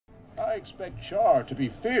I expect Char to be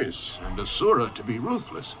fierce and Asura to be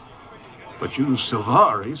ruthless. But you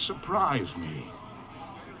Silvari surprise me.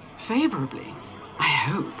 Favorably, I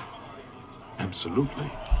hope.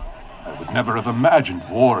 Absolutely. I would never have imagined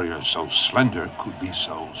warriors so slender could be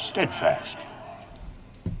so steadfast.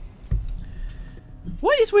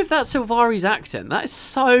 What is with that Silvari's accent? That is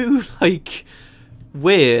so, like,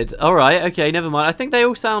 weird. Alright, okay, never mind. I think they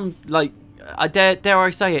all sound like, dare I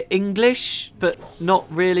say it, English, but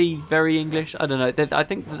not really very English. I don't know. I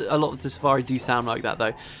think a lot of the Silvari do sound like that,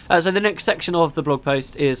 though. So the next section of the blog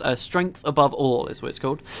post is Strength Above All, is what it's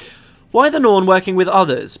called. Why are the Norn working with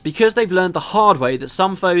others? Because they've learned the hard way that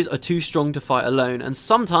some foes are too strong to fight alone, and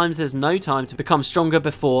sometimes there's no time to become stronger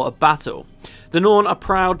before a battle. The Norn are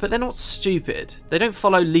proud, but they're not stupid. They don't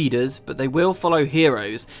follow leaders, but they will follow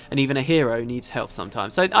heroes, and even a hero needs help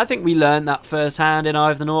sometimes. So I think we learned that firsthand in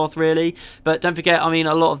Eye of the North, really. But don't forget, I mean,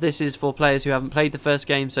 a lot of this is for players who haven't played the first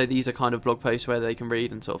game, so these are kind of blog posts where they can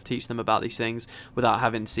read and sort of teach them about these things without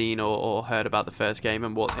having seen or heard about the first game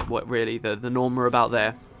and what really the Norn were about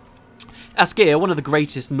there. Askir, one of the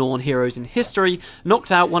greatest Norn heroes in history,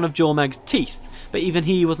 knocked out one of Jormag's teeth, but even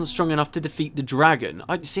he wasn't strong enough to defeat the dragon.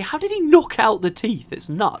 See, how did he knock out the teeth? It's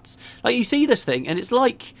nuts. Like, you see this thing, and it's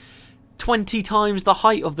like 20 times the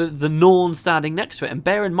height of the Norn standing next to it. And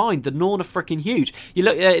bear in mind, the Norn are freaking huge. You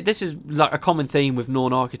look, this is like a common theme with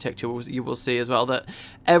Norn architecture. You will see as well that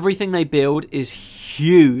everything they build is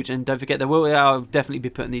huge. And don't forget, I'll definitely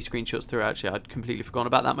be putting these screenshots through. Actually, I'd completely forgotten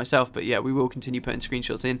about that myself. But yeah, we will continue putting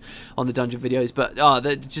screenshots in on the dungeon videos. But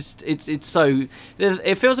it's so,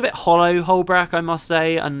 it feels a bit hollow, Holbrack, I must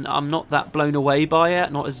say. And I'm not that blown away by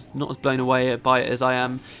it. Not as blown away by it as I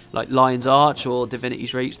am like Lion's Arch or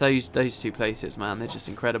Divinity's Reach. Those two places, man, they're just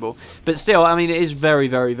incredible. But still, I mean, it is very,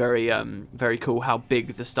 very, very, very cool how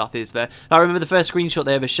big the stuff is there. I remember the first screenshot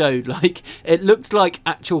they ever showed, like, it looked like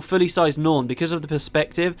actual fully sized Norn. Because of the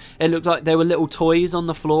perspective, it looked like there were little toys on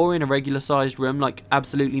the floor in a regular sized room, like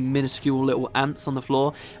absolutely minuscule little ants on the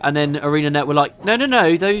floor. And then ArenaNet were like, no,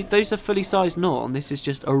 those are fully sized Norn. This is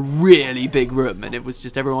just a really big room. And it was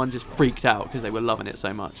just, everyone just freaked out because they were loving it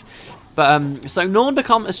so much. But so Norn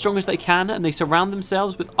become as strong as they can, and they surround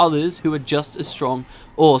themselves with others who are just as strong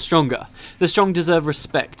or stronger. The strong deserve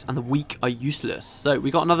respect, and the weak are useless. So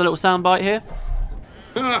we got another little soundbite here.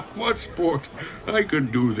 Ah, what sport? I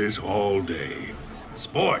could do this all day.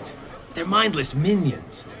 Sport? They're mindless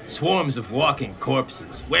minions. Swarms of walking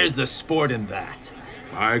corpses. Where's the sport in that?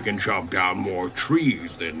 I can chop down more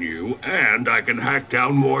trees than you, and I can hack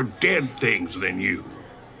down more dead things than you.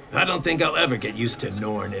 I don't think I'll ever get used to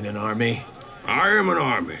Norn in an army. I am an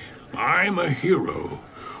army. I'm a hero.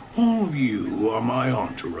 All of you are my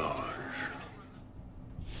entourage.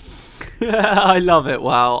 I love it.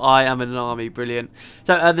 Wow, I am an army. Brilliant.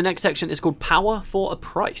 So the next section is called Power for a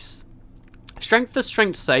Price. Strength for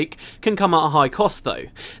strength's sake can come at a high cost, though.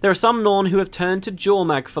 There are some Norn who have turned to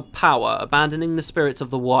Jormag for power, abandoning the spirits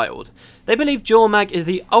of the wild. They believe Jormag is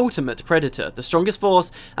the ultimate predator, the strongest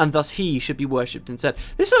force, and thus he should be worshipped instead.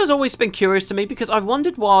 This has always been curious to me, because I've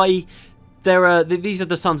wondered why these are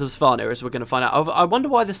the Sons of Svanir, as we're going to find out. I wonder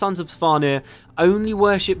why the Sons of Svanir only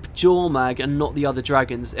worship Jormag and not the other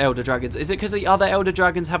dragons, Elder Dragons. Is it because the other Elder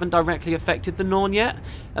Dragons haven't directly affected the Norn yet?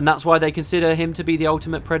 And that's why they consider him to be the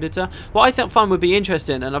ultimate predator? What I found would be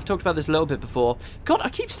interesting, and I've talked about this a little bit before. God, I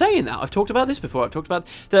keep saying that. I've talked about this before. I've talked about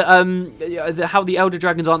how the Elder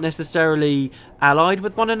Dragons aren't necessarily allied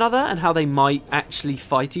with one another, and how they might actually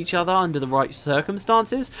fight each other under the right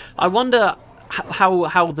circumstances. I wonder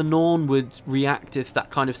how the Norn would react if that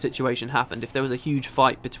kind of situation happened, if there was a huge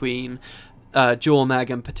fight between Jormag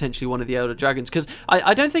and potentially one of the Elder Dragons, because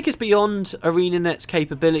I don't think it's beyond ArenaNet's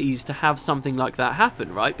capabilities to have something like that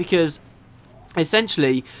happen, right? Because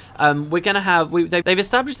essentially, we're going to have... They've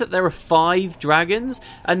established that there are 5 dragons,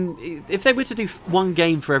 and if they were to do one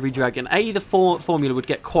game for every dragon, A, the formula would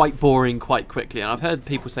get quite boring quite quickly, and I've heard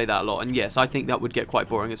people say that a lot, and yes, I think that would get quite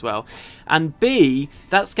boring as well. And B,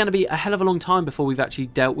 that's going to be a hell of a long time before we've actually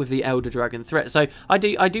dealt with the Elder Dragon threat. So I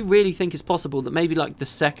do really think it's possible that maybe like the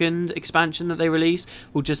second expansion that they release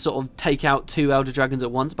will just sort of take out 2 Elder Dragons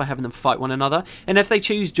at once by having them fight one another. And if they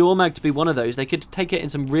choose Jormag to be one of those, they could take it in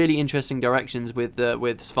some really interesting directions with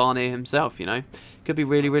Svanir himself, you know. Could be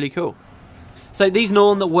really, really cool. So these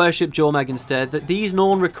Norn that worship Jormag instead, that these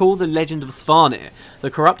Norn recall the legend of Svanir, the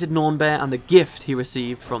corrupted Norn bear and the gift he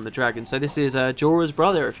received from the dragon. So this is Jorah's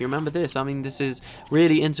brother, if you remember this. I mean, this is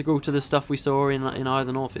really integral to the stuff we saw in Eye of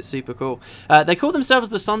the North. It's super cool. They call themselves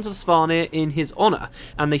the Sons of Svanir in his honour,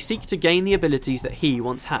 and they seek to gain the abilities that he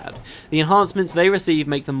once had. The enhancements they receive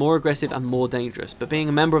make them more aggressive and more dangerous, but being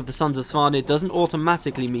a member of the Sons of Svanir doesn't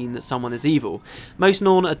automatically mean that someone is evil. Most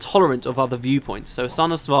Norn are tolerant of other viewpoints, so a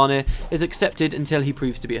Son of Svanir is accepted until he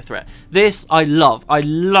proves to be a threat. This I love. I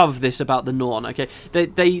love this about the Norn. Okay,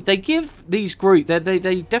 they give these groups,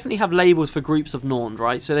 they definitely have labels for groups of Norn,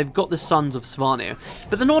 right? So they've got the Sons of Svanir,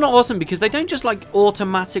 but the Norn are awesome because they don't just like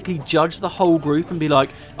automatically judge the whole group and be like,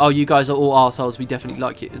 oh, you guys are all arseholes, we definitely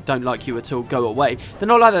don't like you at all, go away. They're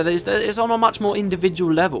not like that. It's on a much more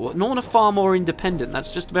individual level. Norn are far more independent.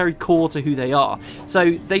 That's just very core to who they are.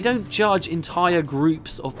 So they don't judge entire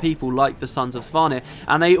groups of people like the Sons of Svanir,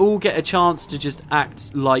 and they all get a chance to just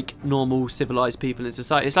act like normal civilized people in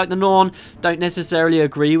society. It's like the Norn don't necessarily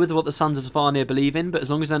agree with what the Sons of Svanir believe in, but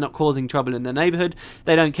as long as they're not causing trouble in their neighborhood,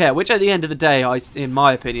 they don't care, which at the end of the day, in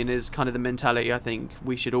my opinion, is kind of the mentality I think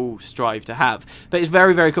we should all strive to have. But it's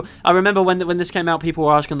very, very cool. I remember when this came out, people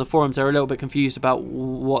were asking on the forums, they were a little bit confused about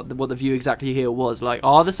what the view exactly here was. Like,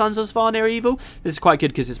 are the Sons of Svanir evil? This is quite good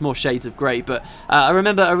because it's more shades of grey, but I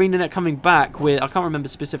remember ArenaNet coming back with, I can't remember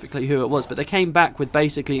specifically who it was, but they came back with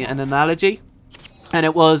basically an analogy. And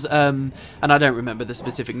it was, and I don't remember the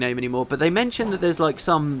specific name anymore, but they mentioned that there's like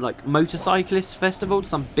some like motorcyclist festival,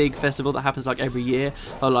 some big festival that happens like every year,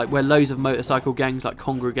 or like where loads of motorcycle gangs like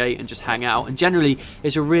congregate and just hang out. And generally,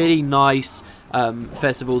 it's a really nice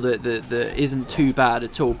festival that isn't too bad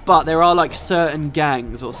at all. But there are like certain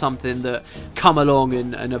gangs or something that come along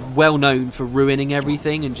and are well known for ruining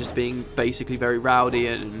everything and just being basically very rowdy.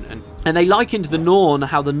 And they likened the Norn,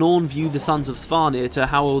 how the Norn view the Sons of Svanir, to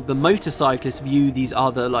how the motorcyclists view these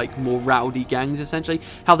other like more rowdy gangs, essentially.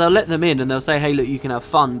 How they'll let them in and they'll say, hey look, you can have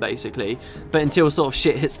fun basically, but until sort of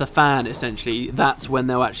shit hits the fan, essentially, that's when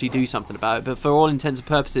they'll actually do something about it. But for all intents and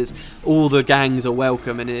purposes, all the gangs are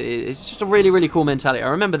welcome, and it's just a really cool mentality. I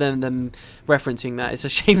remember them referencing that. It's a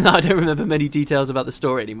shame that I don't remember many details about the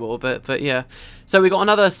story anymore, but yeah. So we got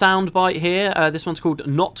another soundbite here. This one's called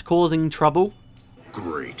Not Causing Trouble.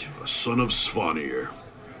 Great, a Son of Svanir.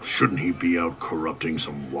 Shouldn't he be out corrupting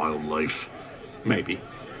some wildlife? Maybe.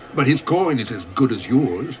 But his coin is as good as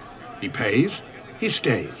yours. He pays, he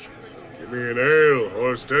stays. Give me an ale,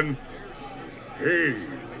 Horston. Hey,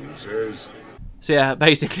 he says. So yeah,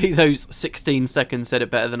 basically those 16 seconds said it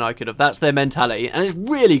better than I could have. That's their mentality, and it's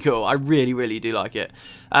really cool. I really do like it.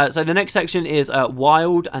 So the next section is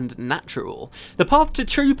wild and natural. The path to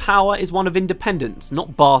true power is one of independence,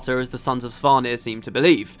 not barter as the Sons of Svanir seem to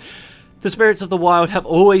believe. The spirits of the wild have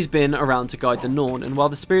always been around to guide the Norn, and while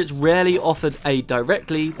the spirits rarely offered aid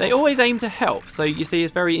directly, they always aim to help. So you see,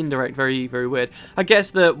 it's very indirect, very weird. I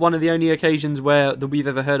guess that one of the only occasions where that we've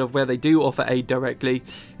ever heard of where they do offer aid directly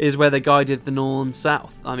is where they guided the Norn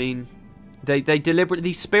south. I mean,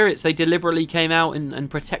 these spirits deliberately came out and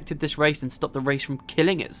protected this race and stopped the race from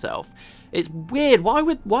killing itself. It's weird. Why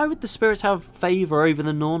would the spirits have favour over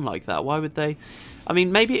the Norn like that? Why would they? I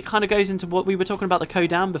mean, maybe it kind of goes into what we were talking about the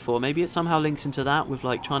Kodan before. Maybe it somehow links into that with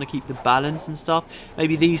like trying to keep the balance and stuff.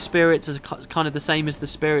 Maybe these spirits are kind of the same as the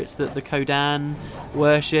spirits that the Kodan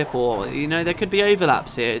worship, or you know, there could be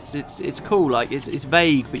overlaps here. It's cool. Like it's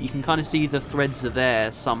vague, but you can kind of see the threads are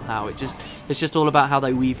there somehow. It's just all about how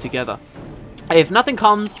they weave together. If nothing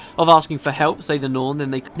comes of asking for help, say the Norn,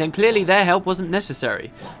 then clearly their help wasn't necessary.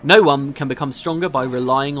 No one can become stronger by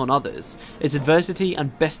relying on others. It's adversity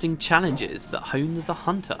and besting challenges that hones the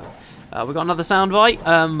hunter. We've got another soundbite.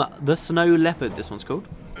 The Snow Leopard, this one's called.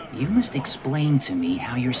 You must explain to me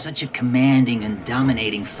how you're such a commanding and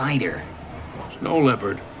dominating fighter. Snow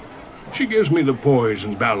Leopard. She gives me the poise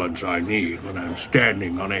and balance I need when I'm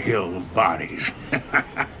standing on a hill of bodies.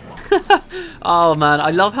 Oh man,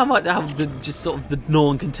 I love how the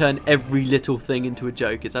Norn can turn every little thing into a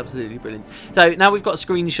joke. It's absolutely brilliant. So now we've got a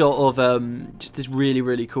screenshot of just this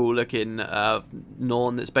really cool looking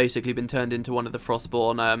Norn that's basically been turned into one of the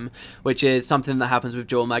Frostborn, which is something that happens with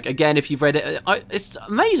Jormag. Again, if you've read it, it's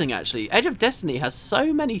amazing actually. Edge of Destiny has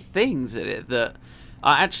so many things in it that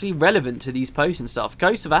are actually relevant to these posts and stuff.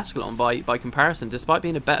 Ghost of Ascalon, by comparison, despite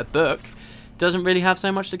being a better book, doesn't really have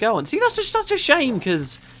so much to go on. See, that's just such a shame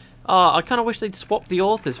because I kind of wish they'd swapped the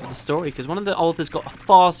authors for the story, because one of the authors got a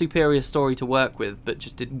far superior story to work with, but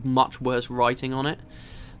just did much worse writing on it.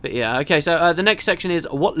 But yeah, okay, so the next section is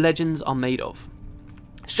what legends are made of.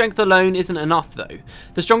 Strength alone isn't enough though.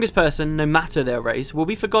 The strongest person, no matter their race, will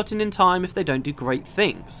be forgotten in time if they don't do great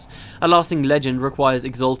things. A lasting legend requires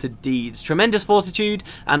exalted deeds, tremendous fortitude,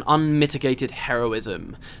 and unmitigated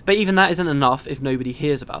heroism. But even that isn't enough if nobody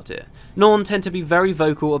hears about it. Norn tend to be very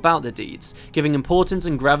vocal about their deeds, giving importance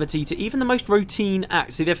and gravity to even the most routine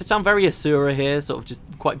acts. See, they sound very Asura here, sort of just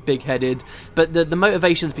quite big-headed, but the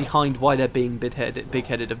motivations behind why they're being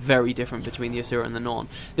big-headed are very different between the Asura and the Norn.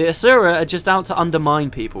 The Asura are just out to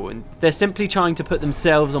undermine people, and they're simply trying to put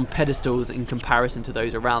themselves on pedestals in comparison to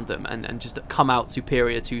those around them and just come out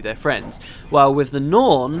superior to their friends. While with the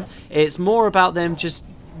Norn, it's more about them just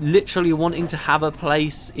literally wanting to have a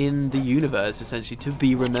place in the universe, essentially, to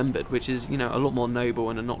be remembered, which is, you know, a lot more noble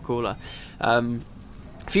and a lot cooler.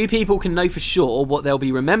 Few people can know for sure what they'll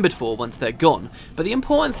be remembered for once they're gone, but the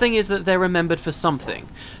important thing is that they're remembered for something.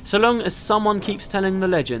 So long as someone keeps telling the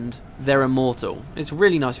legend, they're immortal. It's a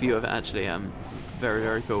really nice view of it, actually. Very,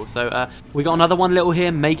 very cool. So we got another one little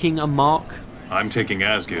here, making a mark. I'm taking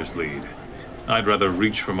Asgir's lead. I'd rather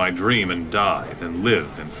reach for my dream and die than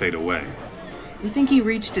live and fade away. You think he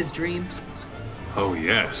reached his dream? Oh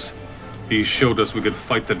yes. He showed us we could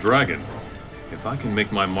fight the dragon. If I can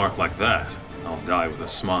make my mark like that, I'll die with a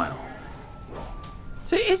smile.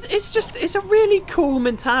 So it's a really cool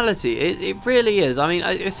mentality. It really is. I mean,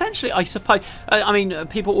 essentially, I suppose. I mean,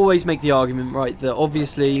 people always make the argument, right, that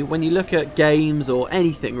obviously when you look at games or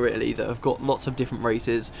anything really that have got lots of different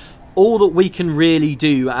races, all that we can really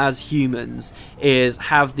do as humans is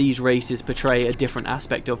have these races portray a different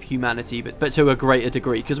aspect of humanity, but to a greater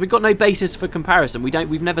degree, because we've got no basis for comparison.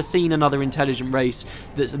 We've never seen another intelligent race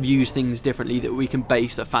that's views things differently that we can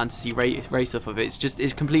base a fantasy race off of.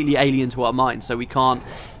 It's completely alien to our minds, so we can't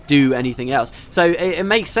do anything else. So it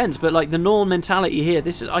makes sense, but like the Norn mentality here,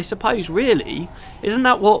 this is, I suppose, really, isn't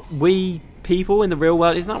that what we people in the real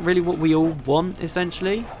world, isn't that really what we all want,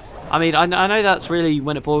 essentially? I mean, I know that's really,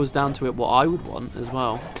 when it boils down to it, what I would want as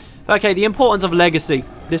well. Okay, the importance of legacy.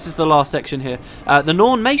 This is the last section here. The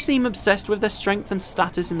Norn may seem obsessed with their strength and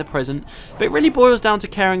status in the present, but it really boils down to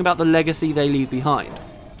caring about the legacy they leave behind.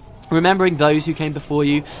 Remembering those who came before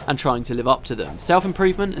you and trying to live up to them.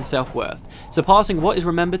 Self-improvement and self-worth. Surpassing what is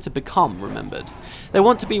remembered to become remembered. They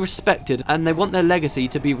want to be respected and they want their legacy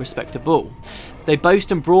to be respectable. They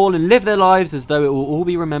boast and brawl and live their lives as though it will all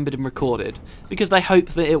be remembered and recorded, because they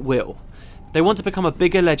hope that it will. They want to become a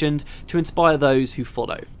bigger legend to inspire those who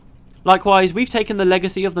follow. Likewise, we've taken the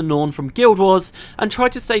legacy of the Norn from Guild Wars and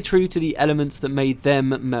tried to stay true to the elements that made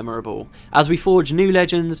them memorable. As we forge new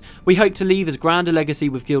legends, we hope to leave as grand a legacy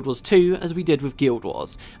with Guild Wars 2 as we did with Guild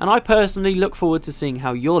Wars, and I personally look forward to seeing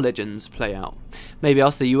how your legends play out. Maybe I'll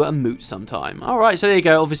see you at a moot sometime. Alright, so there you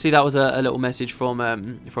go. Obviously that was a little message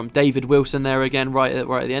from David Wilson there again, right at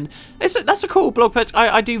the end. That's a cool blog post.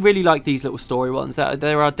 I do really like these little story ones.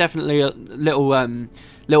 There are definitely little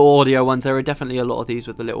audio ones. There are definitely a lot of these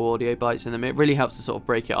with the little audio bites in them. It really helps to sort of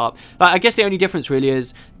break it up. But I guess the only difference really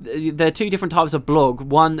is there are two different types of blog.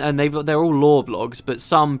 One, and they're all lore blogs, but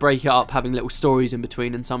some break it up having little stories in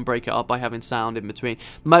between, and some break it up by having sound in between.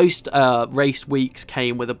 Most race weeks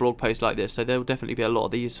came with a blog post like this, so there'll definitely be a lot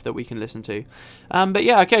of these that we can listen to. But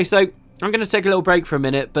yeah, okay, so I'm going to take a little break for a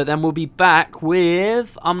minute, but then we'll be back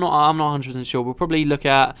with, I'm not 100% sure, we'll probably look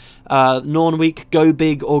at Norn Week, Go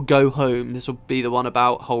Big or Go Home. This will be the one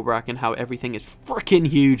about Holbrack and how everything is freaking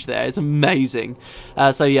huge there. It's amazing.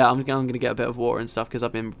 So yeah, I'm going to get a bit of water and stuff because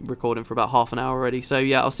I've been recording for about half an hour already. So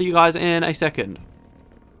yeah, I'll see you guys in a second.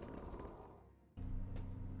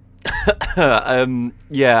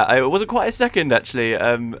 Yeah, it wasn't quite a second actually.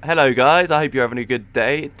 Hello guys, I hope you're having a good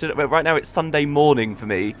day. Right now it's Sunday morning for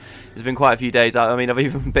me. It's been quite a few days. I mean, I've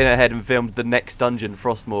even been ahead and filmed the next dungeon,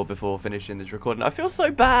 Frostmoor, before finishing this recording. I feel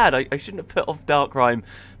so bad. I shouldn't have put off Darkrime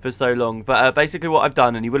for so long. But basically what I've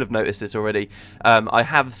done, and you will have noticed this already, I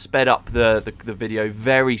have sped up the video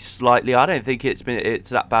very slightly. I don't think it's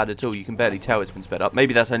that bad at all. You can barely tell it's been sped up.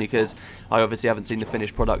 Maybe that's only because I obviously haven't seen the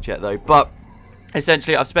finished product yet though. But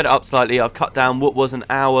essentially, I've sped it up slightly. I've cut down what was an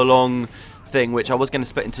hour-long thing, which I was going to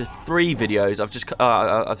split into 3 videos.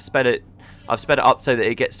 I've sped it up so that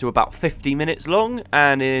it gets to about 50 minutes long,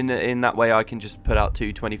 and in that way I can just put out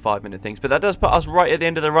 2 25-minute things. But that does put us right at the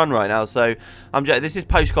end of the run right now. So this is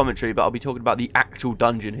post-commentary, but I'll be talking about the actual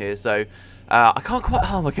dungeon here. So I can't quite.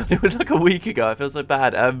 Oh my god, it was like a week ago. I feel so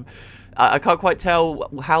bad. I can't quite tell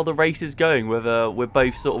how the race is going, whether we're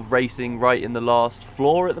both sort of racing right in the last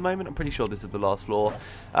floor at the moment. I'm pretty sure this is the last floor.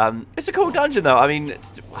 It's a cool dungeon though. I mean,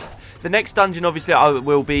 the next dungeon obviously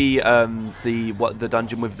will be the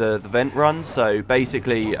dungeon with the vent run. So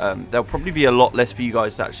basically, there'll probably be a lot less for you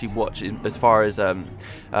guys to actually watch as far as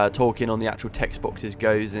talking on the actual text boxes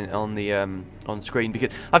goes on screen,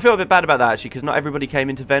 because I feel a bit bad about that actually, because not everybody came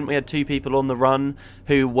into vent. We had 2 people on the run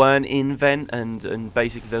who weren't in vent, and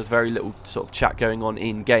basically there was very little sort of chat going on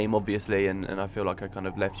in game obviously, and I feel like I kind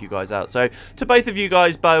of left you guys out. So to both of you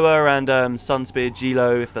guys, Boa and Sunspear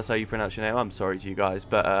Gilo, if that's how you pronounce your name, I'm sorry to you guys,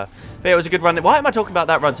 but yeah, it was a good run. Why am I talking about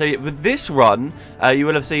that run? So with this run, you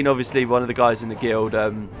will have seen obviously one of the guys in the guild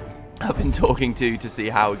I've been talking to see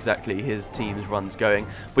how exactly his team's run's going.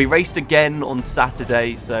 We raced again on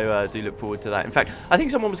Saturday, so do look forward to that. In fact, I think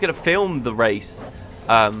someone was going to film the race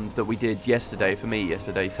that we did yesterday, for me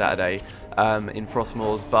yesterday, Saturday, in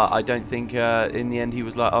Frostmoors, but I don't think in the end he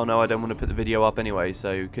was like, oh no, I don't want to put the video up anyway,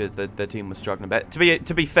 so because the team was struggling a bit.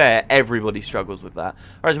 To be fair, everybody struggles with that.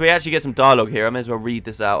 Alright, so we actually get some dialogue here. I may as well read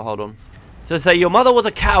this out. Hold on. So say, your mother was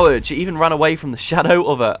a coward. She even ran away from the shadow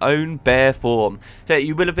of her own bare form. So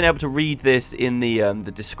you will have been able to read this in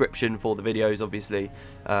the description for the videos, obviously.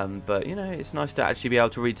 But you know, it's nice to actually be able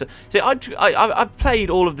to read. So see, I've played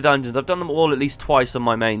all of the dungeons. I've done them all at least twice on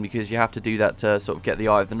my main, because you have to do that to sort of get the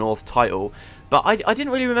Eye of the North title. But I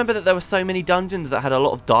didn't really remember that there were so many dungeons that had a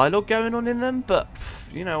lot of dialogue going on in them. But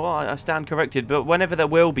you know what, I stand corrected. But whenever there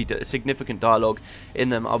will be significant dialogue in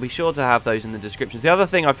them, I'll be sure to have those in the descriptions. The other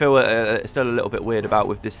thing I feel still a little bit weird about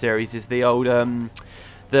with this series is the old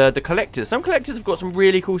the collectors. Some collectors have got some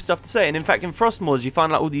really cool stuff to say, and in fact in Frostmoors you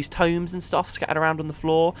find like all these tomes and stuff scattered around on the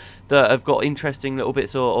floor that have got interesting little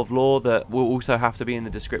bits of lore that will also have to be in the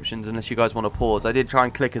descriptions, unless you guys want to pause. I did try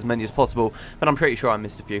and click as many as possible, but I'm pretty sure I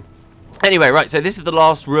missed a few. Anyway, right, so this is the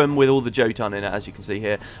last room with all the Jotun in it, as you can see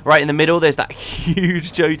here. Right in the middle, there's that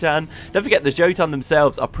huge Jotun. Don't forget, the Jotun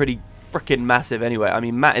themselves are pretty freaking massive anyway. I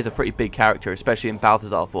mean, Matt is a pretty big character, especially in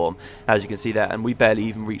Balthazar form, as you can see there, and we barely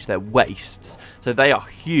even reach their waists. So they are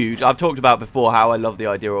huge. I've talked about before how I love the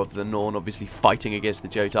idea of the Norn obviously fighting against the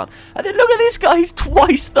Jotun. And then look at this guy, he's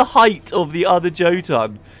twice the height of the other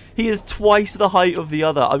Jotun. He is twice the height of the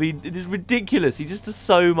other. I mean, it is ridiculous. He just does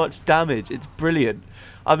so much damage. It's brilliant.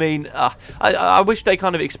 I mean, I wish they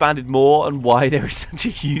kind of expanded more on why there is such a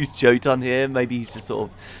huge Jotun here. Maybe he's just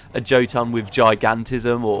sort of a Jotun with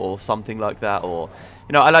gigantism or something like that. Or,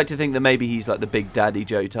 you know, I like to think that maybe he's like the big daddy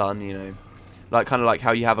Jotun, you know. Like, kind of like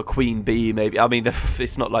how you have a queen bee, maybe. I mean,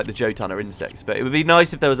 it's not like the Jotun are insects, but it would be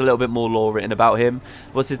nice if there was a little bit more lore written about him.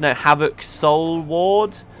 What's his name? Havoc Soul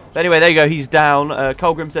Ward? But anyway, there you go. He's down.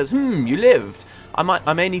 Kolgrim says, you lived.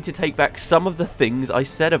 I may need to take back some of the things I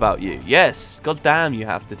said about you. Yes, goddamn, you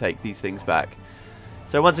have to take these things back.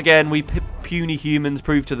 So once again, we puny humans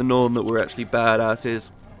prove to the Norn that we're actually badasses.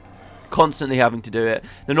 Constantly having to do it.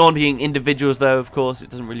 The Norn being individuals, though, of course, it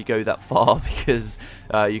doesn't really go that far, because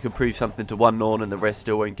you can prove something to one Norn and the rest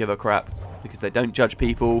still won't give a crap, because they don't judge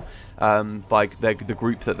people by the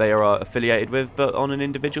group that they are affiliated with, but on an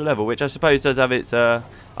individual level, which I suppose does have its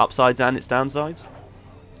upsides and its downsides.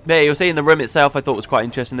 But yeah, you'll see in the room itself, I thought was quite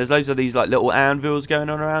interesting. There's loads of these like little anvils going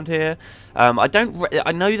on around here. I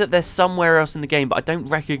know that they're somewhere else in the game, but I don't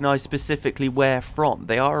recognise specifically where from.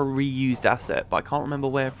 They are a reused asset, but I can't remember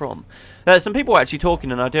where from. Some people were actually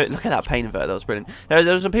talking, and I do look at that pain invert. That was brilliant. There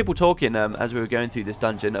were some people talking as we were going through this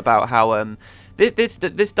dungeon about how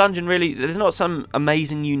this dungeon really, there's not some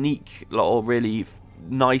amazing, unique or really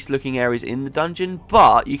nice looking areas in the dungeon,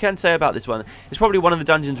 but you can say about this one, it's probably one of the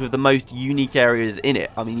dungeons with the most unique areas in it.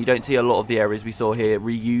 I mean, you don't see a lot of the areas we saw here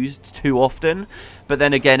reused too often, but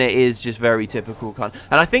then again, it is just very typical kind.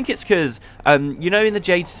 And I think it's because you know, in the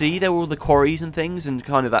Jade Sea there were all the quarries and things, and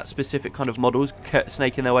kind of that specific kind of models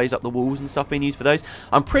snaking their ways up the walls and stuff being used for those.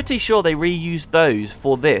 I'm pretty sure they reused those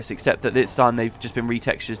for this, except that this time they've just been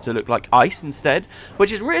retextured to look like ice instead,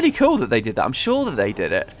 which is really cool that they did that. I'm sure that they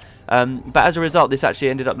did it. But as a result, this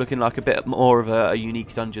actually ended up looking like a bit more of a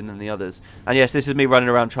unique dungeon than the others. And yes, this is me running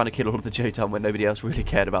around trying to kill all of the Jotun when nobody else really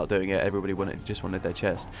cared about doing it. Everybody just wanted their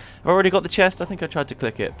chest. I've already got the chest. I think I tried to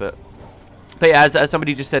click it, but yeah, as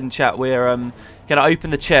somebody just said in chat, we're going to open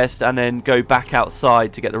the chest and then go back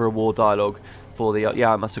outside to get the reward dialogue. For the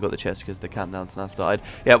yeah, I must have got the chest because the countdown's now started.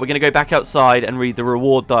 Yeah, we're going to go back outside and read the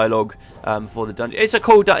reward dialogue for the dungeon. It's a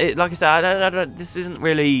cool like I said, this isn't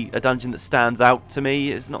really a dungeon that stands out to me.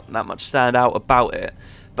 It's not that much stand out about it,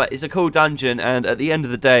 but it's a cool dungeon, and at the end of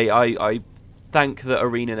the day, I thank that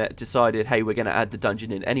ArenaNet decided, hey, we're going to add the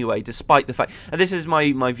dungeon in anyway, despite the fact, and this is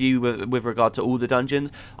my view with regard to all the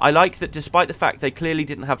dungeons, I like that despite the fact they clearly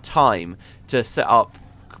didn't have time to set up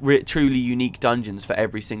truly unique dungeons for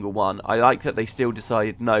every single one. I like that they still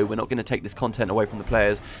decided, no, we're not going to take this content away from the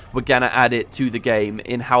players. We're going to add it to the game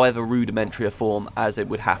in however rudimentary a form as it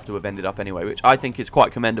would have to have ended up anyway, which I think is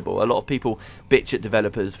quite commendable. A lot of people bitch at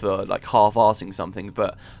developers for like half-arsing something,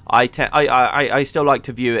 but I still like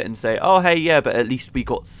to view it and say, oh, hey, yeah, but at least we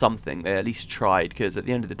got something. They at least tried, because at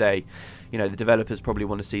the end of the day, you know, the developers probably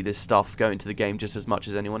want to see this stuff go into the game just as much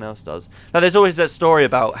as anyone else does. Now, there's always that story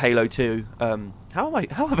about Halo 2. How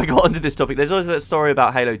have I got onto this topic? There's always that story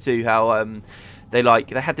about Halo 2, how they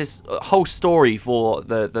had this whole story for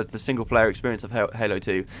the single player experience of Halo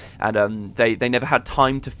 2, and they never had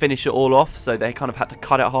time to finish it all off, so they kind of had to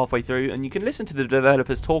cut it halfway through. And you can listen to the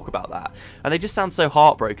developers talk about that, and they just sound so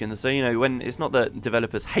heartbroken. So, you know, when it's not that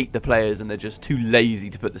developers hate the players and they're just too lazy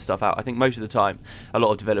to put the stuff out. I think most of the time, a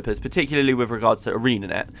lot of developers, particularly with regards to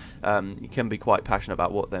ArenaNet, you can be quite passionate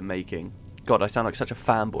about what they're making. God, I sound like such a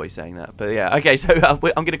fanboy saying that. But yeah, okay, so I'm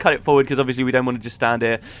going to cut it forward because obviously we don't want to just stand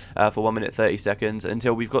here for 1 minute 30 seconds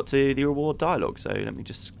until we've got to the reward dialogue. So let me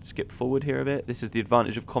just skip forward here a bit. This is the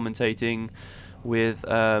advantage of commentating with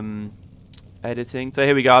editing. So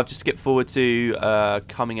here we go. I've just skipped forward to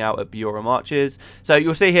coming out at Biora Marches. So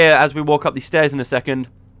you'll see here as we walk up these stairs in a second,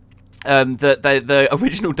 the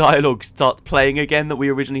original dialogue starts playing again that we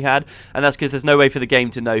originally had, and that's because there's no way for the game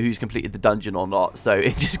to know who's completed the dungeon or not, so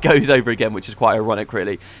it just goes over again, which is quite ironic,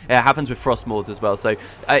 really. It happens with Frostmourds as well, so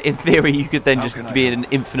in theory you could then just be in an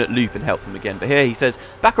infinite loop and help them again. But here he says,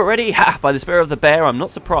 back already? Ha! By the spirit of the bear, I'm not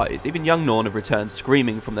surprised. Even young Norn have returned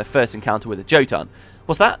screaming from their first encounter with a Jotun.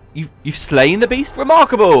 What's that? You've slain the beast?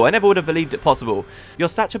 Remarkable! I never would have believed it possible. Your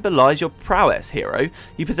stature belies your prowess, hero.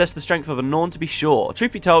 You possess the strength of a Norn, to be sure.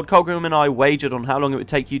 Truth be told, Kolgrim and I wagered on how long it would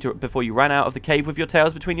take you before you ran out of the cave with your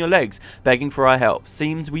tails between your legs, begging for our help.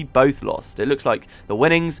 Seems we both lost. It looks like the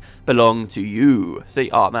winnings belong to you. See,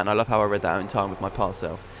 oh man, I love how I read that out in time with my past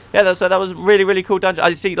self. Yeah, so that was really, really cool dungeon.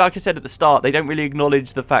 I see, like I said at the start, they don't really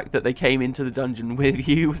acknowledge the fact that they came into the dungeon with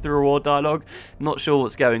you with the reward dialogue. Not sure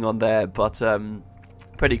what's going on there, but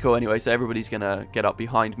pretty cool anyway. So everybody's gonna get up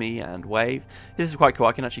behind me and wave. This is quite cool.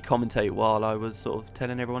 I can actually commentate while I was sort of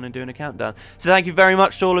telling everyone and doing a countdown. So thank you very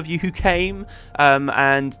much to all of you who came,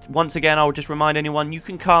 and once again I will just remind anyone, you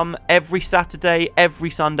can come every Saturday,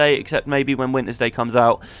 every Sunday, except maybe when Winter's Day comes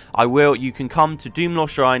out. You can come to Doomlaw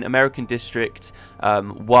Shrine, American District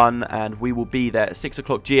 1, and we will be there at 6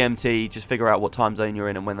 o'clock GMT. Just figure out what time zone you're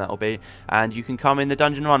in and when that will be, and you can come in the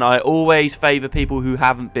dungeon run. I always favour people who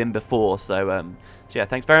haven't been before, so yeah,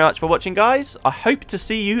 thanks very much for watching, guys. I hope to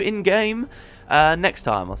see you in game next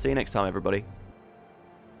time. I'll see you next time, everybody.